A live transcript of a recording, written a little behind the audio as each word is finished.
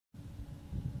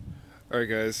Alright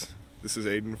guys, this is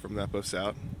Aiden from That Buffs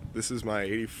Out. This is my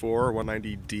 84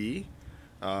 190D.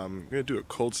 I'm going to do a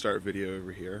cold start video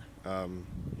over here.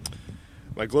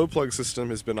 My glow plug system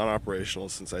has been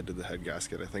unoperational since I did the head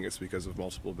gasket. I think it's because of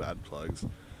multiple bad plugs.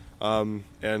 And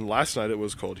last night it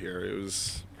was cold here. It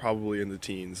was probably in the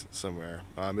teens somewhere.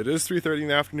 It is 3:30 in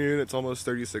the afternoon. It's almost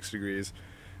 36 degrees.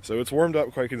 So it's warmed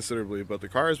up quite considerably, but the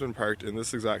car has been parked in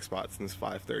this exact spot since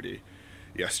 5:30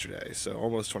 yesterday, so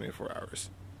almost 24 hours.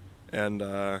 And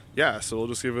yeah, so we'll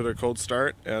just give it a cold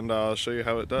start and I'll show you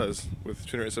how it does with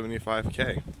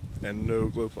 275K and no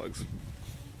glow plugs.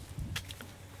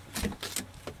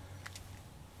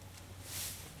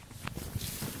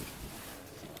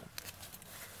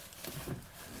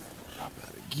 Drop out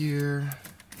of gear.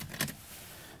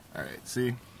 Alright,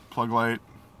 see? Plug light,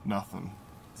 nothing.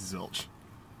 Zilch.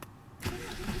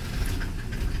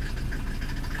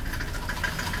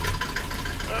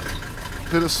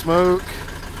 Bit of smoke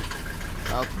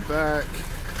out the back.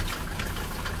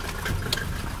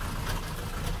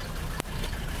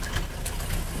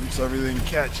 Once everything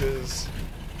catches,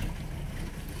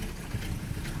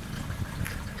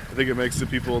 I think it makes the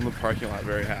people in the parking lot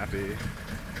very happy.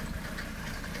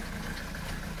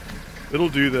 It'll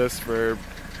do this for,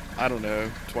 I don't know,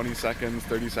 20 seconds,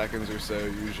 30 seconds or so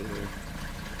usually.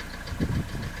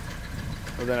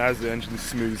 And then as the engine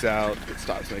smooths out, it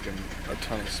stops making a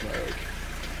ton of smoke.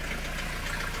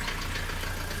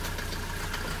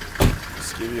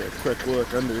 Just give you a quick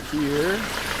look under here.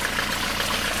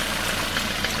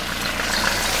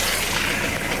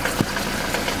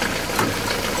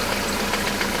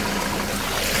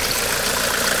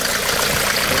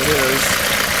 There it is.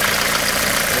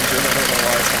 Engine, I don't know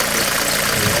why it's not working.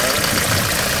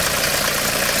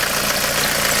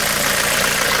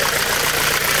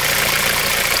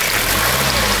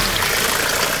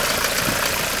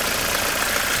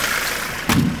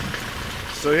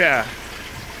 So yeah,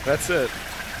 that's it.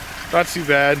 Not too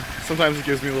bad. Sometimes it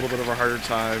gives me a little bit of a harder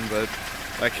time, but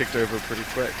that kicked over pretty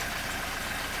quick.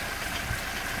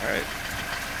 Alright.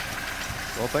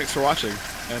 Well, thanks for watching,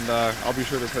 and I'll be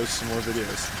sure to post some more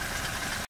videos.